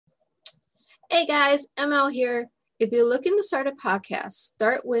Hey guys, ML here. If you're looking to start a podcast,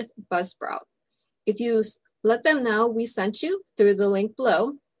 start with Buzzsprout. If you let them know we sent you through the link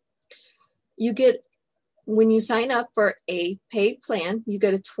below, when you sign up for a paid plan, you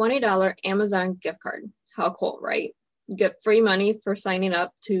get a $20 Amazon gift card. How cool, right? You get free money for signing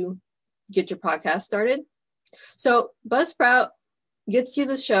up to get your podcast started. So Buzzsprout gets you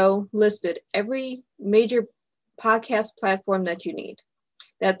the show listed every major podcast platform that you need.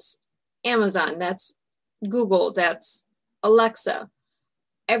 That's Amazon, that's Google, that's Alexa,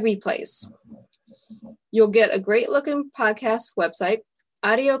 every place. You'll get a great looking podcast website,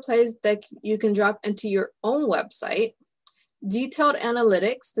 audio plays that you can drop into your own website, detailed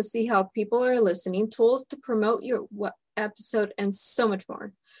analytics to see how people are listening, tools to promote your episode, and so much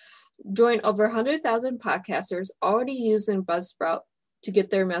more. Join over 100,000 podcasters already using Buzzsprout to get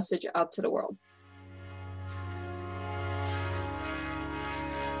their message out to the world.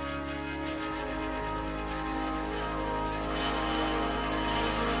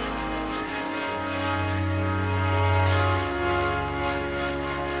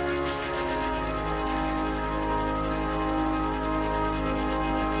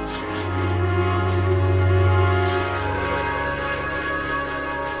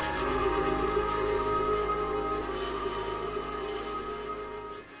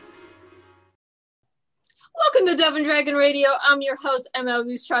 Welcome to Dove and Dragon Radio. I'm your host,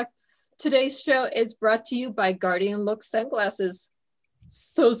 M.L.Ruscsak. Today's show is brought to you by Guardian Look Sunglasses.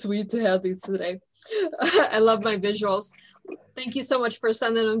 So sweet to have these today. I love my visuals. Thank you so much for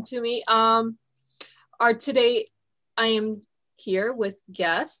sending them to me. Today, I am here with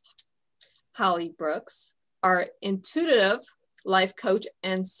guest Holly Brooks, our intuitive life coach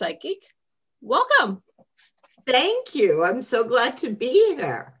and psychic. Welcome. Thank you. I'm so glad to be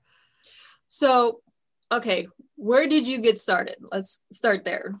here. So, okay, where did you get started? Let's start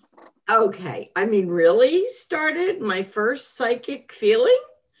there. Okay, really started my first psychic feeling?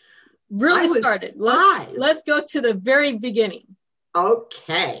 Started. Let's go to the very beginning.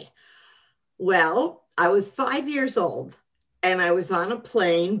 Okay. Well, I was 5 years old and I was on a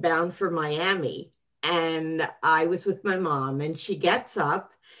plane bound for Miami, and I was with my mom, and she gets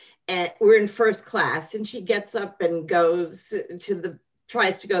up, and we're in first class, and she gets up and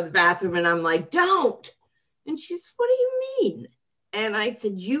tries to go to the bathroom, and I'm like, don't. And she's, what do you mean? And I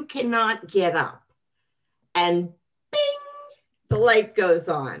said, you cannot get up. And bing, the light goes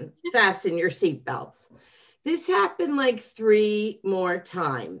on. Fasten your seatbelts. This happened like 3 more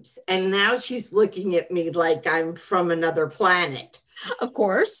times. And now she's looking at me like I'm from another planet. Of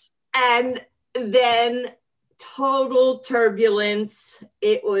course. And then total turbulence.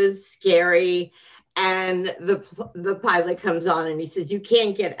 It was scary. And the pilot comes on and he says, you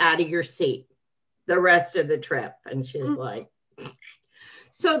can't get out of your seat the rest of the trip. And she's like,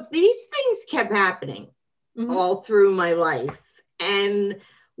 so these things kept happening all through my life. And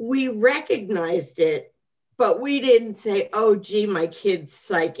we recognized it, but we didn't say, oh, gee, my kid's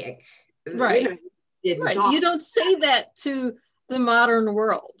psychic. Right. You don't say that to the modern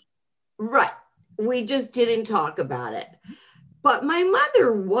world. Right. We just didn't talk about it. But my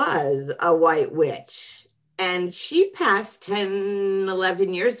mother was a white witch, and she passed 10,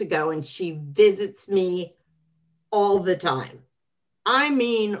 11 years ago, and she visits me all the time. I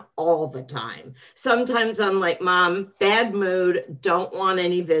mean, all the time. Sometimes I'm like, Mom, bad mood, don't want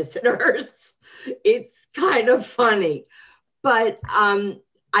any visitors. It's kind of funny. But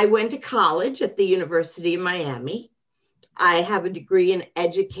I went to college at the University of Miami. I have a degree in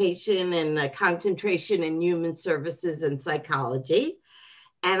education and a concentration in human services and psychology.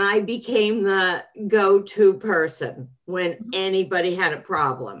 And I became the go-to person when anybody had a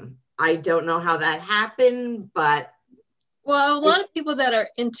problem. I don't know how that happened, but... Well, a lot of people that are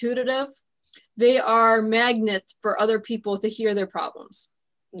intuitive, they are magnets for other people to hear their problems.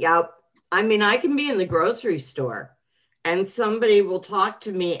 Yep. I can be in the grocery store and somebody will talk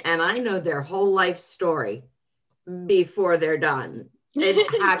to me and I know their whole life story before they're done.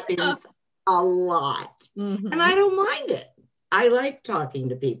 It happens a lot. And I don't mind it. I like talking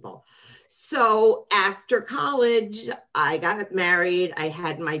to people. So after college, I got married. I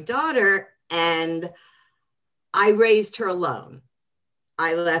had my daughter and I raised her alone.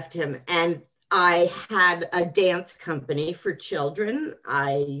 I left him, and I had a dance company for children.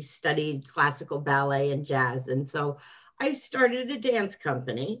 I studied classical ballet and jazz. And so I started a dance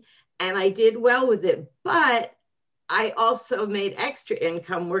company and I did well with it. But I also made extra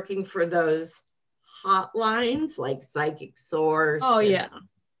income working for those hotlines like Psychic Source. Oh, yeah.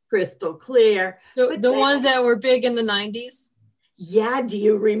 Crystal Clear. The ones that were big in the 90s? Yeah, do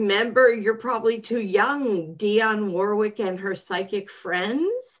you remember? You're probably too young. Dionne Warwick and her psychic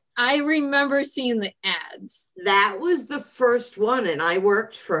friends. I remember seeing the ads. That was the first one, and I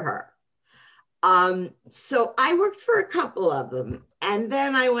worked for her. So I worked for a couple of them, and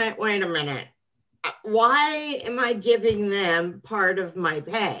then I went, wait a minute, why am I giving them part of my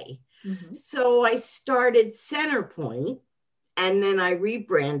pay? Mm-hmm. So I started Centerpoint, and then I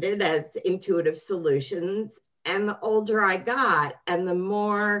rebranded as Intuitive Solutions. And the older I got, and the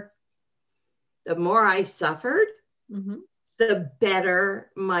more I suffered, Mm-hmm. the better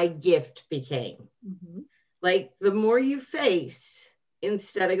my gift became. Mm-hmm. Like the more you face,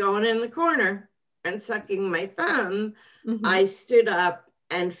 instead of going in the corner and sucking my thumb, Mm-hmm. I stood up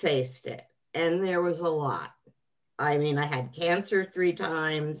and faced it. And there was a lot. I mean, I had cancer 3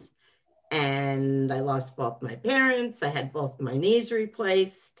 times, and I lost both my parents. I had both my knees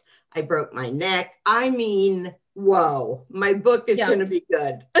replaced. I broke my neck. I mean, whoa, my book is going to be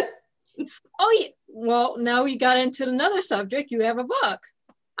good. Oh, yeah. Well, now we got into another subject. You have a book.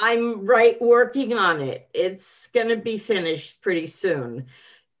 I'm working on it. It's going to be finished pretty soon.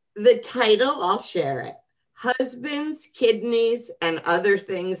 The title, I'll share it. Husbands, Kidneys, and Other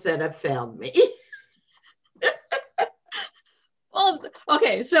Things That Have Failed Me. Well,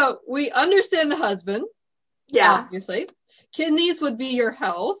 okay, so we understand the husband. Yeah. Obviously. Kidneys would be your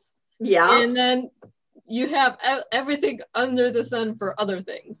health. Yeah. And then you have everything under the sun for other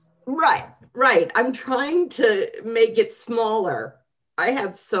things. Right. I'm trying to make it smaller. I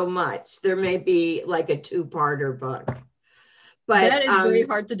have so much. There may be like a 2-parter book. But that is very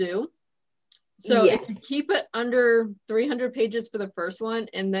hard to do. So yes. if you keep it under 300 pages for the first one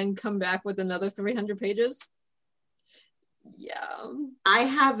and then come back with another 300 pages. Yeah. I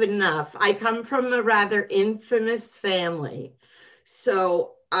have enough. I come from a rather infamous family.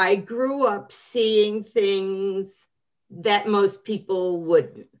 So I grew up seeing things that most people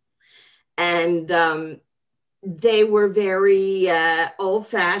wouldn't. And they were very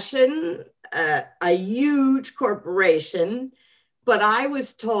old-fashioned, a huge corporation. But I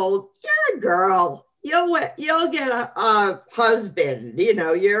was told, you're a girl. You'll get a husband. You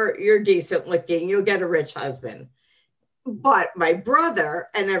know, you're decent looking. You'll get a rich husband. But my brother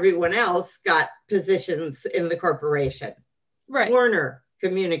and everyone else got positions in the corporation. Right. Warner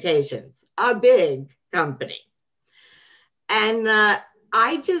Communications, a big company. And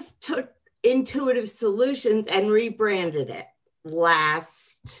I just took Intuitive Solutions and rebranded it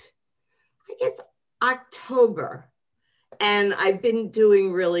last, I guess, October. And I've been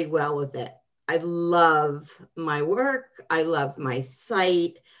doing really well with it. I love my work. I love my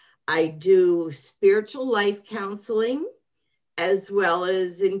site. I do spiritual life counseling as well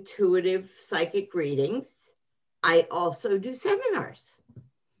as intuitive psychic readings. I also do seminars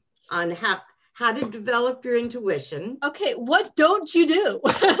on how to develop your intuition. Okay, what don't you do?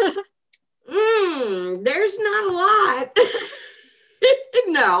 There's not a lot.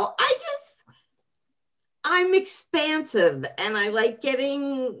 No, I'm expansive, and I like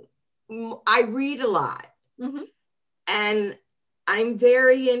I read a lot. Mm-hmm. And I'm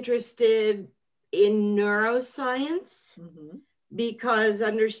very interested in neuroscience, mm-hmm. because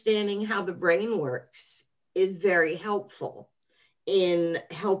understanding how the brain works is very helpful in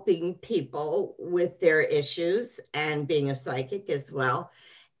helping people with their issues and being a psychic as well.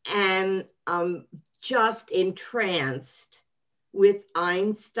 And just entranced with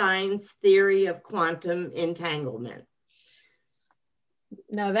Einstein's theory of quantum entanglement.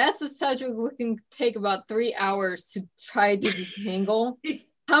 Now that's a subject we can take about 3 hours to try to detangle.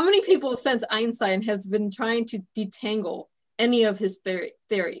 How many people since Einstein has been trying to detangle any of his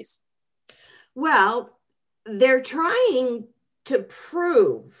theories? Well, they're trying to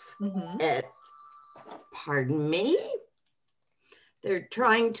prove it. Pardon me? They're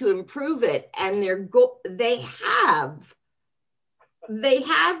trying to improve it, and they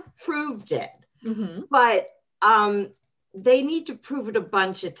have proved it, but they need to prove it a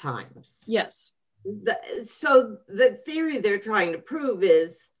bunch of times. Yes. So the theory they're trying to prove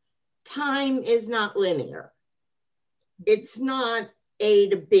is time is not linear. It's not A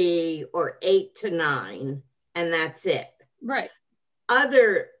to B or 8 to 9, and that's it. Right.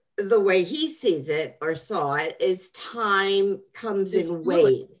 The way he sees it or saw it is time comes in fluid.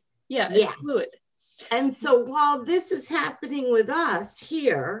 waves. Yeah, it's fluid. And so while this is happening with us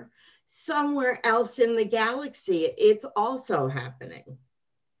here, somewhere else in the galaxy, it's also happening.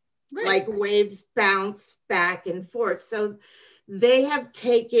 Right. Like waves bounce back and forth. So they have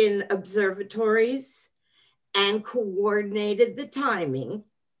taken observatories and coordinated the timing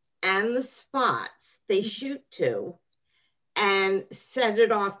and the spots they shoot to and set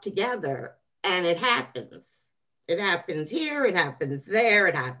it off together, and it happens. It happens here, it happens there,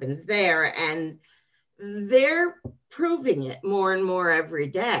 it happens there. And they're proving it more and more every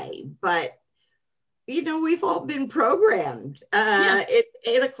day. But, we've all been programmed. It's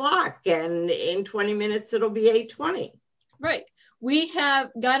 8:00 and in 20 minutes, it'll be 8:20. Right. We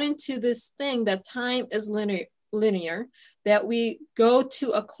have got into this thing that time is linear, that we go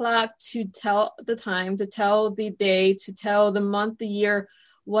to a clock to tell the time, to tell the day, to tell the month, the year,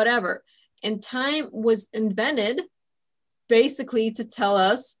 whatever. And time was invented basically to tell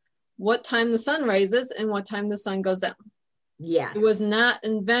us what time the sun rises and what time the sun goes down. Yes. It was not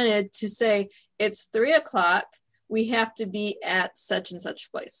invented to say it's 3:00, we have to be at such and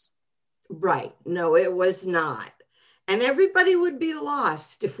such place. Right. No, it was not. And everybody would be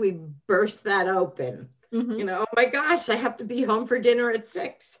lost if we burst that open. Mm-hmm. Oh my gosh, I have to be home for dinner at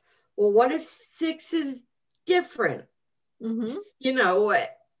 6. Well, what if 6 is different? Mm-hmm.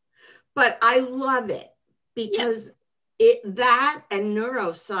 But I love it because that and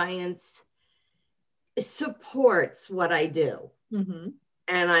neuroscience supports what I do. Mm-hmm.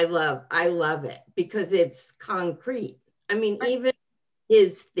 And I love it because it's concrete. I mean, even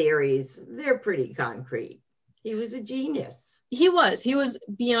his theories, they're pretty concrete. He was a genius. He was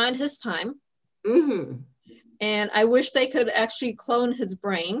beyond his time. Mm-hmm. And I wish they could actually clone his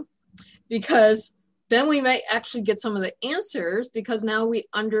brain, because then we might actually get some of the answers, because now we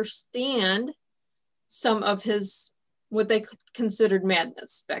understand some of his, what they considered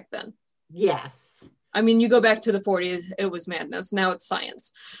madness back then. Yes. I mean, you go back to the 40s, it was madness. Now it's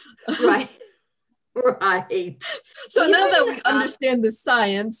science. Right. Right. So now that we understand the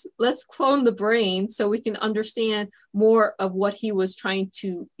science, let's clone the brain so we can understand more of what he was trying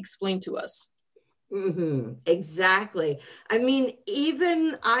to explain to us. Mm-hmm. Exactly. I mean,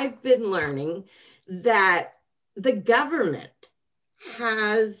 even I've been learning that the government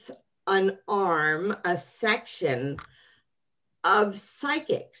has an arm, a section of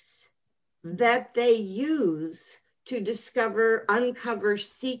psychics that they use to uncover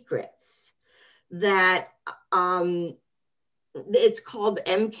secrets that it's called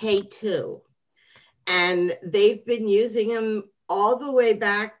MK2. And they've been using them all the way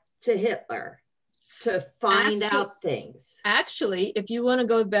back to Hitler to find out things. Actually, if you want to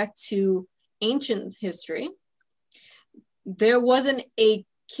go back to ancient history, there wasn't a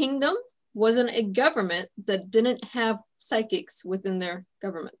kingdom, wasn't a government that didn't have psychics within their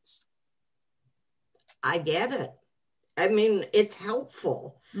governments. I get it. I mean, it's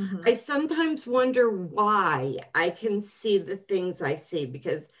helpful. Mm-hmm. I sometimes wonder why I can see the things I see,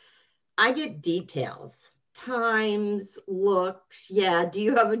 because I get details, times, looks. Yeah, do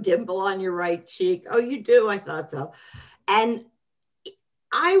you have a dimple on your right cheek? Oh, you do? I thought so. And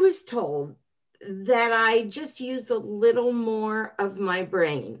I was told that I just use a little more of my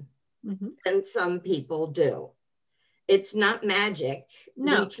brain than some people do. It's not magic.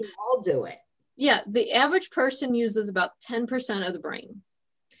 No. We can all do it. Yeah, the average person uses about 10% of the brain.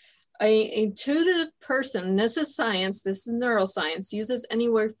 A intuitive person, this is science, this is neuroscience, uses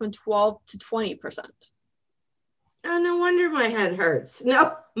anywhere from 12 to 20%. Oh, no wonder my head hurts.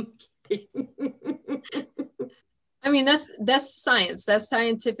 No. I mean, that's science. That's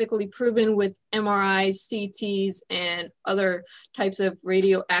scientifically proven with MRIs, CTs, and other types of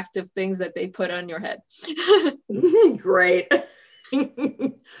radioactive things that they put on your head. Great.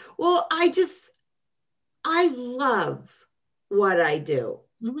 Well, I love what I do.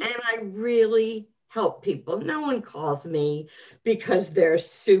 And I really help people. No one calls me because they're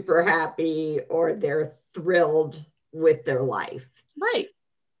super happy or they're thrilled with their life. Right.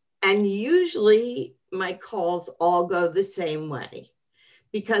 And usually my calls all go the same way,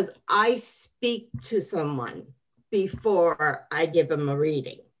 because I speak to someone before I give them a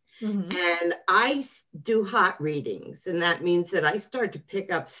reading. And I do hot readings. And that means that I start to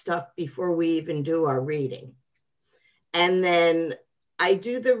pick up stuff before we even do our reading. And then I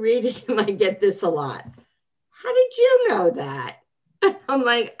do the reading and I get this a lot. How did you know that? I'm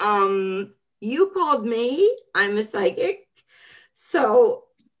like, you called me. I'm a psychic. So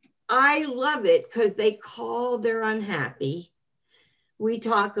I love it because they call, they're unhappy. We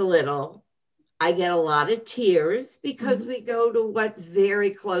talk a little. I get a lot of tears because we go to what's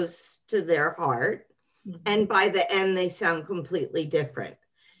very close to their heart. And by the end, they sound completely different.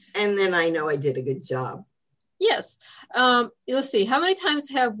 And then I know I did a good job. Yes. Let's see. How many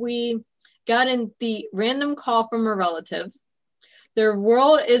times have we gotten the random call from a relative? Their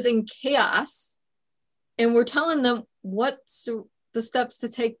world is in chaos, and we're telling them what's the steps to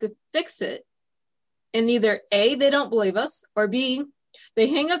take to fix it. And either A, they don't believe us, or B, they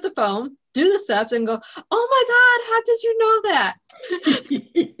hang up the phone, do the steps, and go, oh my God, how did you know that?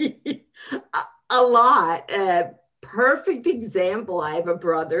 A lot. perfect example. I have a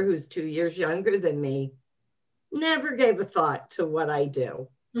brother who's 2 years younger than me, never gave a thought to what I do.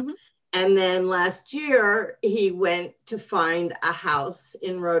 Mm-hmm. And then last year, he went to find a house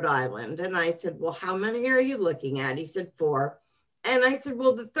in Rhode Island. And I said, well, how many are you looking at? He said, 4. And I said,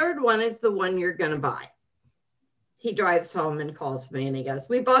 well, the third one is the one you're going to buy. He drives home and calls me and he goes,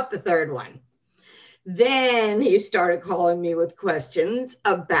 we bought the third one. Then he started calling me with questions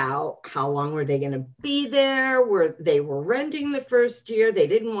about how long were they going to be there, where they were renting the first year. They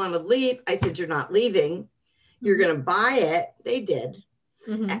didn't want to leave. I said, you're not leaving. You're going to buy it. They did.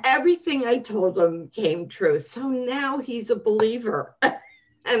 Mm-hmm. Everything I told him came true. So now he's a believer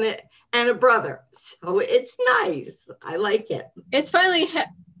and a brother. So it's nice. I like it. It's finally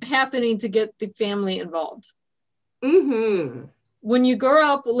happening to get the family involved. Mm-hmm. When you grow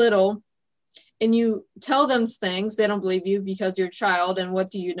up little and you tell them things, they don't believe you because you're a child, and what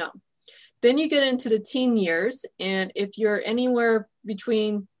do you know? Then you get into the teen years, and if you're anywhere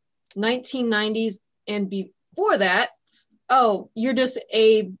between 1990s and before that, oh, you're just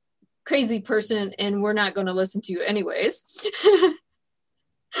a crazy person and we're not going to listen to you anyways.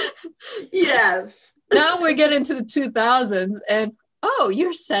 Yes. Now we get into the 2000s and, oh,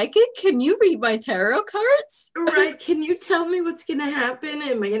 you're psychic? Can you read my tarot cards? Right. Can you tell me what's going to happen?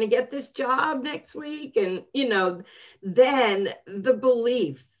 Am I going to get this job next week? And, then the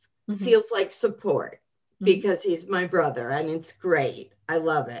belief mm-hmm. feels like support mm-hmm. because he's my brother and it's great. I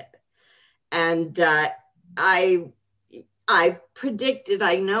love it. And I predicted,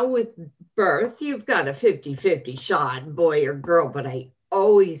 I know with birth, you've got a 50-50 shot, boy or girl, but I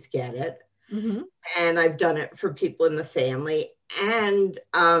always get it. Mm-hmm. And I've done it for people in the family. And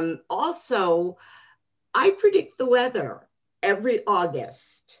also, I predict the weather every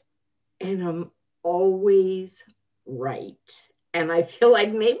August, and I'm always right. And I feel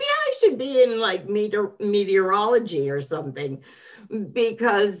like maybe I should be in like meteorology or something,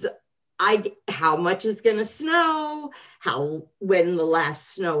 because how much is going to snow, when the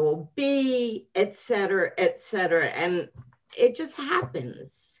last snow will be, et cetera, and it just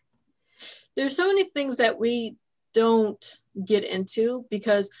happens. There's so many things that we don't get into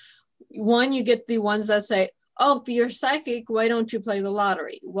because, one, you get the ones that say, oh, if you're psychic, why don't you play the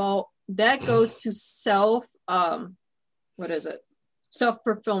lottery? Well, that goes to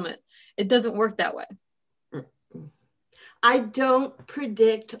self-fulfillment. It doesn't work that way. I don't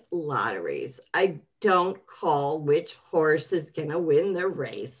predict lotteries. I don't call which horse is going to win the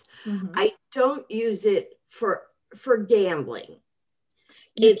race. Mm-hmm. I don't use it for gambling.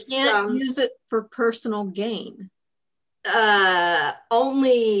 You can't use it for personal gain.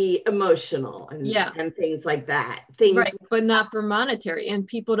 Only emotional and things like that. Right, but not for monetary. And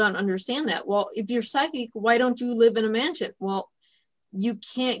people don't understand that. Well, if you're psychic, why don't you live in a mansion? Well, you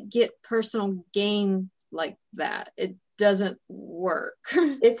can't get personal gain like that. It doesn't work.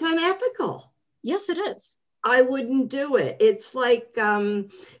 It's unethical. Yes, it is. I wouldn't do it. It's like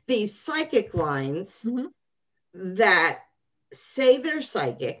these psychic lines mm-hmm. that say they're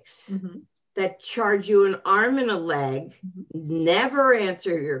psychics, mm-hmm. that charge you an arm and a leg, mm-hmm. never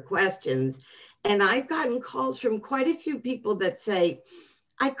answer your questions. And I've gotten calls from quite a few people that say,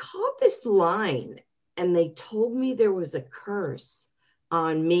 I called this line and they told me there was a curse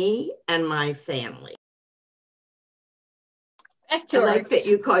on me and my family. I like that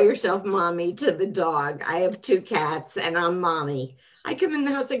you call yourself mommy to the dog. I have 2 cats and I'm mommy. I come in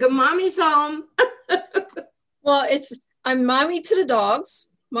the house, I go, mommy's home. Well, I'm mommy to the dogs,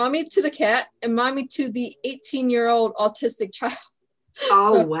 mommy to the cat, and mommy to the 18-year-old autistic child.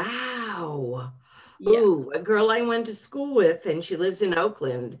 Oh, wow. Yeah. Ooh, a girl I went to school with, and she lives in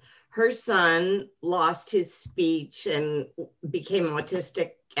Oakland. Her son lost his speech and became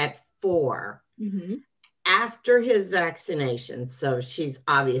autistic at 4. Mm-hmm. After his vaccination. So she's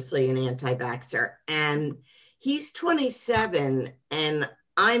obviously an anti-vaxxer. And he's 27 and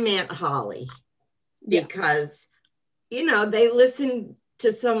I'm Aunt Holly because, they listen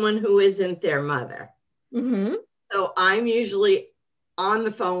to someone who isn't their mother. Mm-hmm. So I'm usually on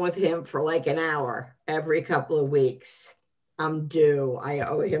the phone with him for like an hour every couple of weeks. I'm due. I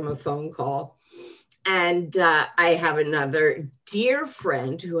owe him a phone call. And I have another dear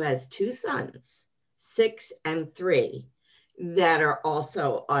friend who has 2 sons, 6 and 3, that are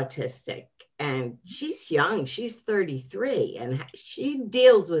also autistic. And she's young. She's 33 and she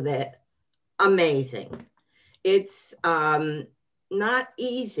deals with it amazing. It's not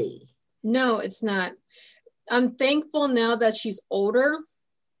easy. No, it's not. I'm thankful now that she's older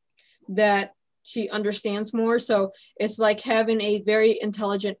that she understands more. So it's like having a very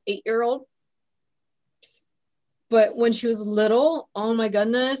intelligent 8-year-old. But when she was little, oh my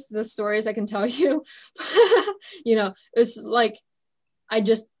goodness, the stories I can tell you, it's like,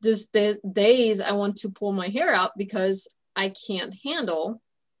 days I want to pull my hair out because I can't handle,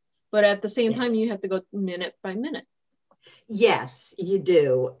 but at the same time, you have to go minute by minute. Yes, you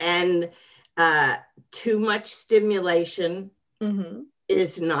do. And too much stimulation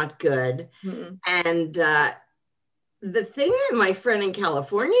is not good. Mm-hmm. And the thing that my friend in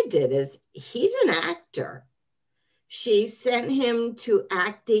California did is he's an actor. She sent him to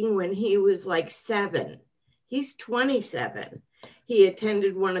acting when he was like 7. He's 27. He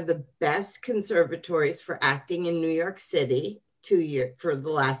attended one of the best conservatories for acting in New York City for the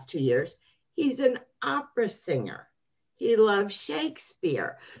last 2 years. He's an opera singer. He loves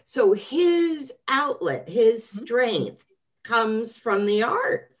Shakespeare. So his outlet, his strength comes from the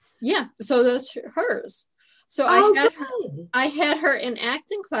arts. Yeah, so that's hers. So I had her in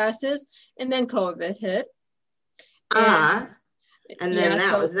acting classes, and then COVID hit. And then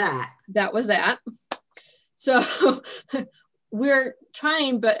that was that. So we're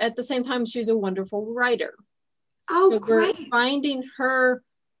trying, but at the same time, she's a wonderful writer. Oh, so great. We're finding her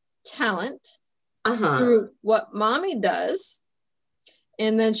talent through what mommy does.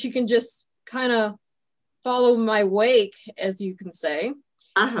 And then she can just kind of follow my wake, as you can say,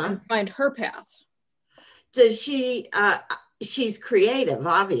 and find her path. Does she, she's creative,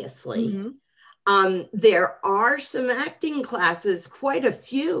 obviously. There are some acting classes, quite a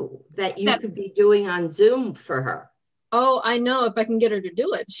few, that you could be doing on Zoom for her. Oh, I know, if I can get her to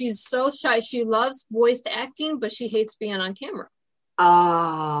do it. She's so shy. She loves voice acting, but she hates being on camera.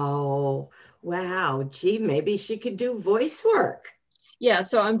 Oh, wow. Gee, maybe she could do voice work. Yeah,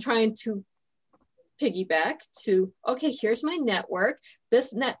 so I'm trying to piggyback to, okay, here's my network.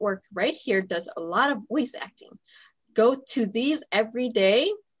 This network right here does a lot of voice acting. Go to these every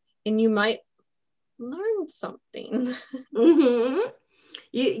day, and you might learn something.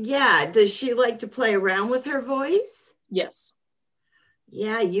 Yeah. Does she like to play around with her voice? Yes.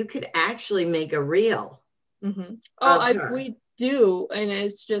 Yeah, you could actually make a reel. We do, and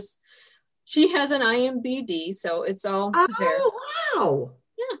it's just she has an IMBD, so it's all there. Oh, wow.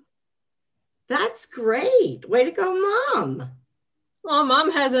 Yeah. That's great. Way to go, Mom. Well,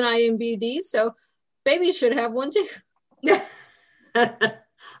 Mom has an IMBD, so baby should have one too.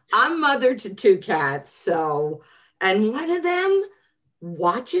 I'm mother to 2 cats, and one of them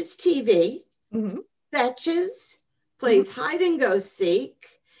watches TV, fetches, plays hide and go seek,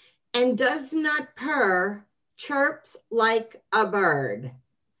 and does not purr, chirps like a bird.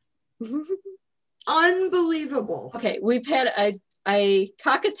 Unbelievable. Okay, we've had a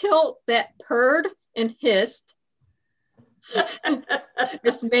cockatiel that purred and hissed.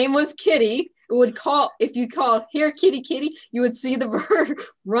 Its name was Kitty. It would call, if you called, here, kitty, kitty, you would see the bird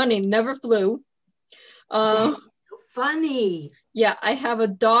running, never flew. That's so funny. Yeah, I have a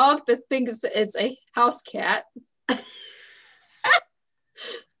dog that thinks it's a house cat.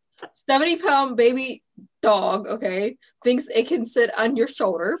 70-pound baby dog, okay, thinks it can sit on your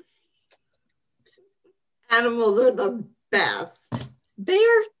shoulder. Animals are the best. They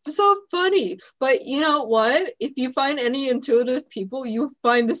are so funny. But you know what? If you find any intuitive people, you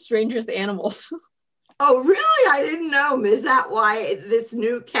find the strangest animals. Oh, really? I didn't know. Is that why this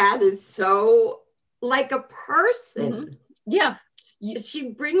new cat is so like a person? Yeah. She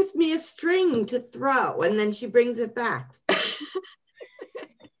brings me a string to throw, and then she brings it back.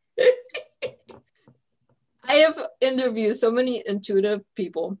 I have interviewed so many intuitive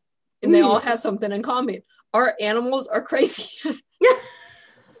people, and they all have something in common. Our animals are crazy.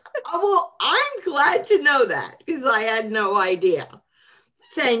 Oh, well, I'm glad to know that, because I had no idea.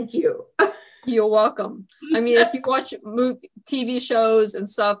 Thank you. You're welcome. I mean, if you watch TV shows and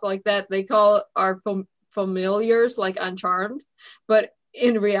stuff like that, they call our familiars like uncharmed, but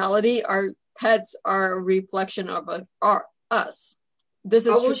in reality, our pets are a reflection of us. This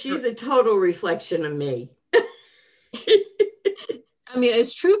is well, she's a total reflection of me. I mean,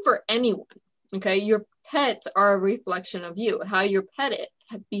 it's true for anyone. Okay, your pets are a reflection of you. How your pet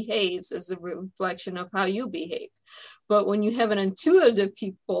behaves is a reflection of how you behave. But when you have an intuitive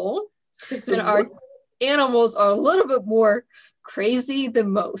people, then our animals are a little bit more crazy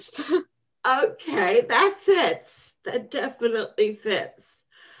than most. Okay, that fits. That definitely fits.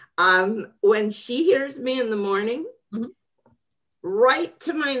 When she hears me in the morning, right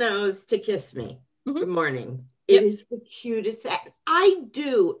to my nose to kiss me. Good morning. It is the cutest thing. I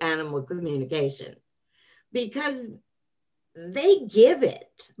do animal communication because they give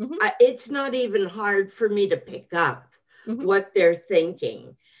it. It's not even hard for me to pick up what they're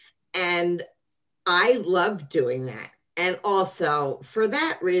thinking. And I love doing that. And also for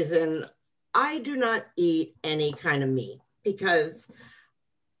that reason, I do not eat any kind of meat, because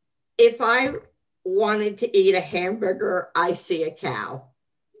if I wanted to eat a hamburger, I see a cow.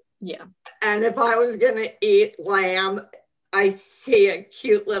 Yeah. And if I was going to eat lamb, I see a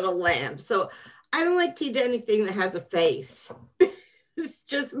cute little lamb. So I don't like to eat anything that has a face. It's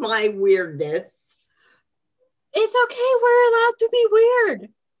just my weirdness. It's okay. We're allowed to be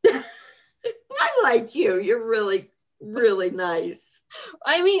weird. I like you. You're really, really nice.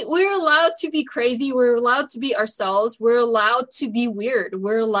 I mean, we're allowed to be crazy. We're allowed to be ourselves. We're allowed to be weird.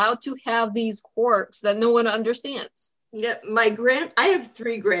 We're allowed to have these quirks that no one understands. Yeah, I have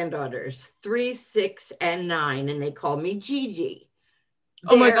 3 granddaughters, 3, 6, and 9, and they call me Gigi.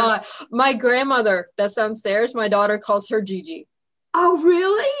 Oh my God. My grandmother that's downstairs, my daughter calls her Gigi. Oh,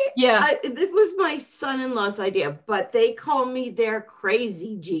 really? Yeah. This was my son-in-law's idea, but they call me their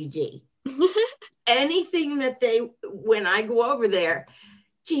crazy Gigi. Anything that when I go over there,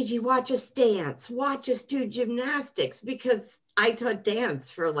 Gigi, watch us dance, watch us do gymnastics, because I taught dance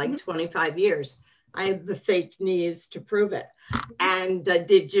for like 25 years. I have the fake knees to prove it, and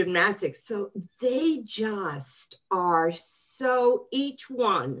did gymnastics. So they just are each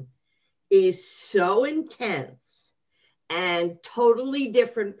one is so intense and totally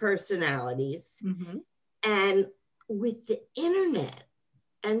different personalities. Mm-hmm. And with the internet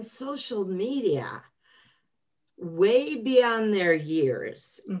and social media, way beyond their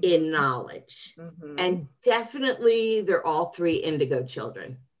years in knowledge. Mm-hmm. And definitely they're all 3 indigo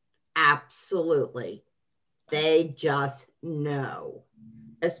children. Absolutely. They just know,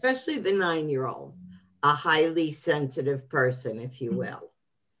 especially the 9-year-old, a highly sensitive person, if you will.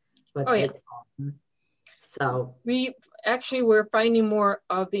 But so we actually were finding more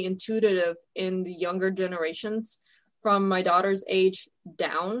of the intuitive in the younger generations from my daughter's age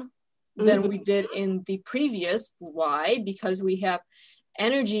down than we did in the previous. Why? Because we have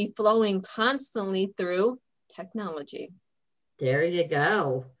energy flowing constantly through technology. There you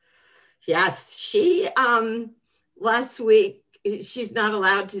go. Yes, she last week, she's not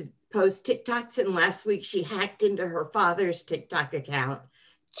allowed to post TikToks, and last week she hacked into her father's TikTok account,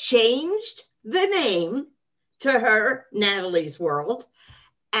 changed the name to her, Natalie's World,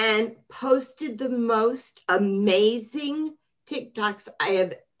 and posted the most amazing TikToks I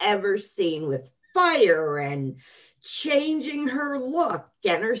have ever seen, with fire and changing her look,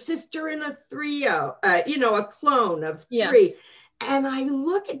 and her sister in a a clone of 3. Yeah. And I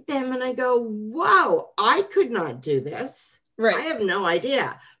look at them and I go, wow, I could not do this. Right. I have no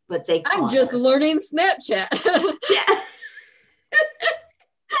idea. But I'm just learning Snapchat. Yeah.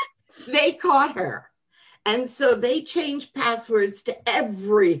 They caught her. And so they changed passwords to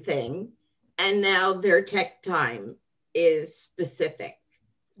everything. And now their tech time is specific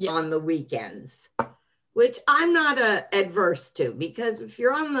on the weekends, which I'm not adverse to, because if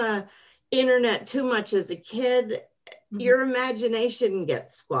you're on the internet too much as a kid, your imagination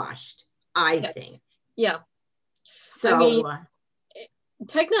gets squashed, I think. Yeah. So, I mean,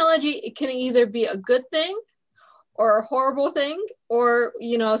 technology, it can either be a good thing or a horrible thing, or,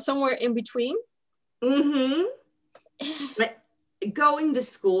 somewhere in between. But going to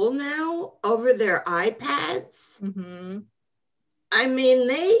school now over their iPads, I mean,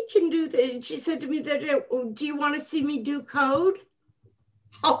 they can do she said to me that, do you want to see me do code?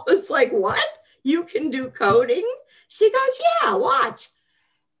 I was like, what? You can do coding? She goes, yeah, watch.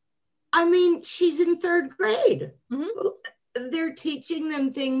 I mean, she's in 3rd grade. They're teaching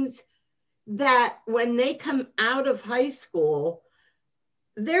them things that when they come out of high school,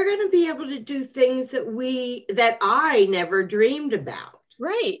 they're going to be able to do things that I never dreamed about.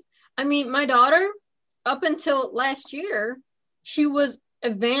 Right. I mean, my daughter, up until last year, she was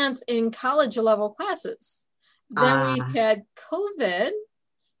advanced in college level classes. Then we had COVID,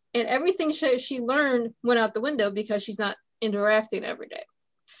 and everything she learned went out the window because she's not interacting every day.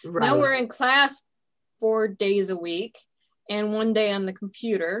 Right. Now we're in class 4 days a week and 1 day on the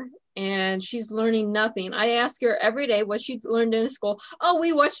computer, and she's learning nothing. I ask her every day what she learned in school. Oh,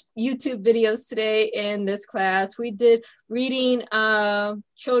 we watched YouTube videos today in this class. We did reading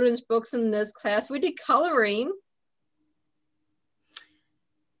children's books in this class. We did coloring.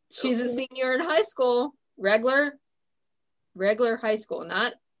 She's a senior in high school, regular high school,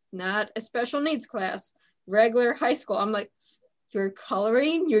 not a special needs class, regular high school. I'm like, you're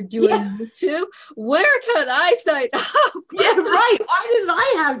coloring, you're doing YouTube. Where could I sign up? Yeah, right. Why did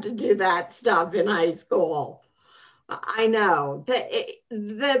I have to do that stuff in high school? I know.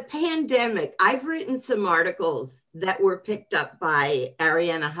 The pandemic, I've written some articles that were picked up by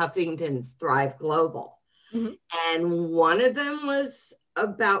Arianna Huffington's Thrive Global. And one of them was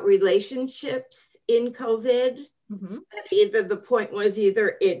about relationships in COVID. Mm-hmm. And either the point was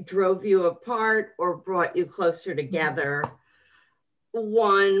either it drove you apart or brought you closer together.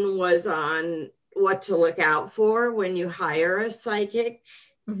 One was on what to look out for when you hire a psychic.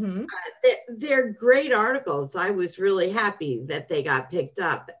 Mm-hmm. They're great articles. I was really happy that they got picked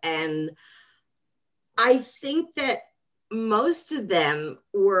up. And I think that most of them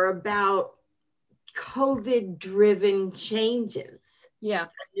were about COVID-driven changes. Yeah.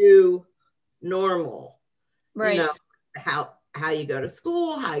 New normal. Right. You know, how you go to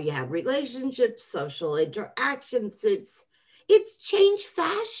school, how you have relationships, social interactions. It's changed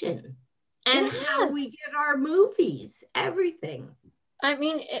fashion and how we get our movies, everything. I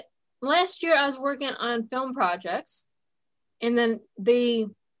mean, last year I was working on film projects, and then they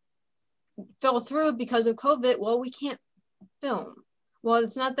fell through because of COVID. Well, we can't film. Well,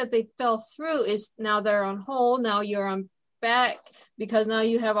 it's not that they fell through, it's now they're on hold. Now you're on back because now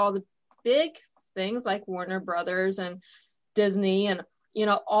you have all the big things like Warner Brothers and Disney, and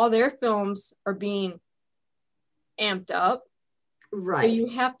all their films are being amped up. Right. So you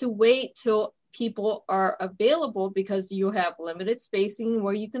have to wait till people are available because you have limited spacing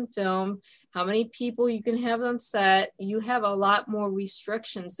where you can film, how many people you can have on set. You have a lot more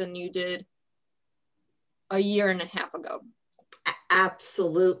restrictions than you did a year and a half ago.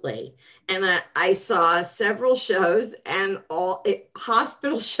 Absolutely. And I saw several shows and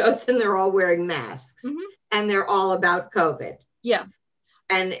hospital shows, and they're all wearing masks. Mm-hmm. And they're all about COVID. Yeah.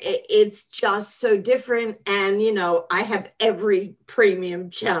 And it's just so different. And, I have every premium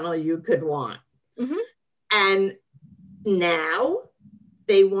channel you could want. Mm-hmm. And now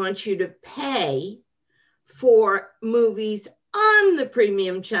they want you to pay for movies on the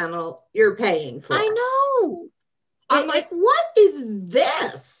premium channel you're paying for. I know. I'm like, what is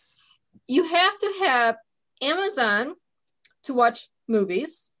this? You have to have Amazon to watch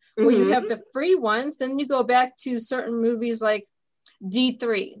movies. Mm-hmm. Well, you have the free ones. Then you go back to certain movies like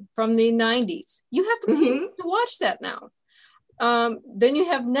D3 from the 90s. You have to pay Mm-hmm. to watch that now. Then you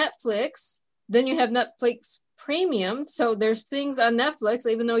have Netflix. Then you have Netflix Premium. So there's things on Netflix,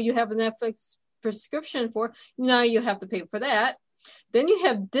 even though you have a Netflix prescription for, now you have to pay for that. Then you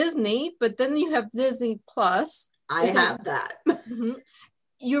have Disney, but then you have Disney Plus. I have that. Mm-hmm.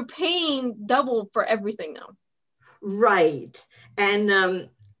 You're paying double for everything now. Right. And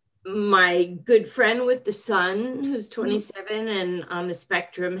my good friend with the son, who's 27 mm-hmm. and on the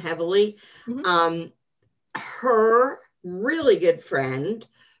spectrum heavily, mm-hmm. Her really good friend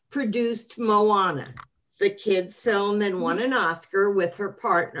produced Moana, the kids' film, and won an Oscar with her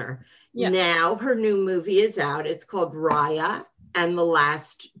partner. Yeah. Now her new movie is out. It's called Raya and the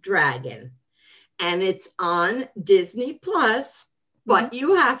Last Dragon. And it's on Disney Plus, but mm-hmm.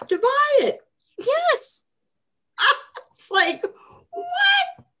 you have to buy it. Yes. It's like,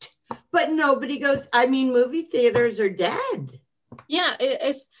 what? But nobody goes, movie theaters are dead. Yeah,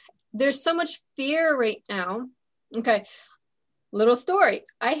 there's so much fear right now. Okay. Little story.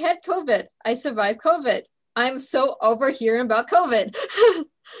 I had COVID. I survived COVID. I'm so over hearing about COVID.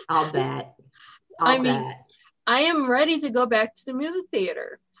 I'll bet. I am ready to go back to the movie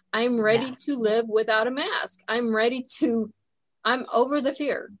theater. I'm ready to live without a mask. I'm over the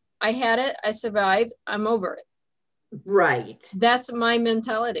fear. I had it. I survived. I'm over it. Right. That's my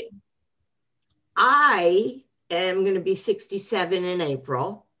mentality. I am going to be 67 in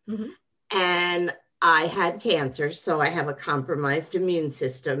April. Mm-hmm. And I had cancer, so I have a compromised immune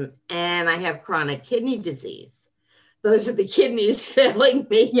system, and I have chronic kidney disease. Those are the kidneys failing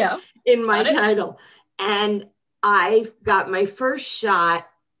me in my title. And I got my first shot.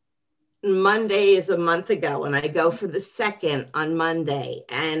 Monday is a month ago, and I go for the second on Monday,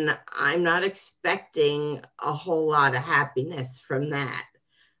 and I'm not expecting a whole lot of happiness from that.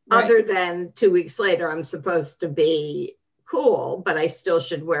 Right. Other than 2 weeks later, I'm supposed to be cool, but I still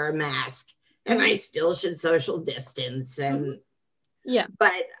should wear a mask. And I still should social distance. And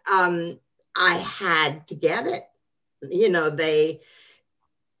but I had to get it.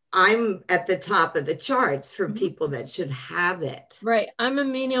 I'm at the top of the charts for people that should have it. Right. I'm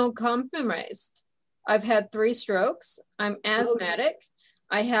immunocompromised. I've had 3 strokes. I'm asthmatic.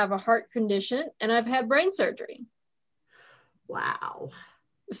 I have a heart condition, and I've had brain surgery. Wow.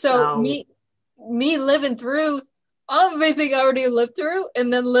 So me living through everything I already lived through,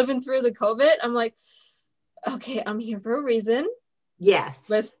 and then living through the COVID, I'm like, okay, I'm here for a reason. Yes.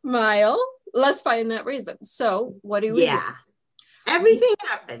 Let's smile. Let's find that reason. So what do we do? Everything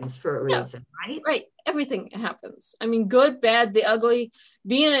happens for a reason, right? Right. Everything happens. Good, bad, the ugly,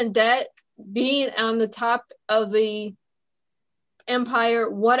 being in debt, being on the top of the empire,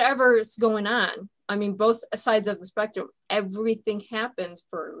 whatever's going on. Both sides of the spectrum, everything happens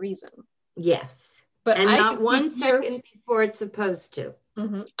for a reason. Yes. But and I not could 1 keep your- second before it's supposed to.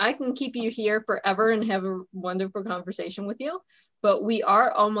 I can keep you here forever and have a wonderful conversation with you, but we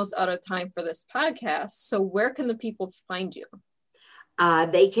are almost out of time for this podcast. So where can the people find you?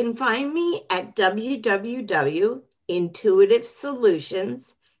 They can find me at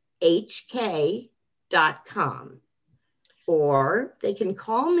www.intuitivesolutionsHK.com, or they can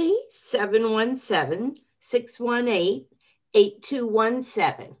call me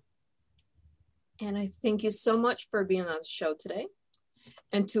 717-618-8217. And I thank you so much for being on the show today.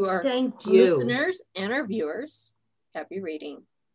 And to our Thank you. listeners and our viewers, happy reading.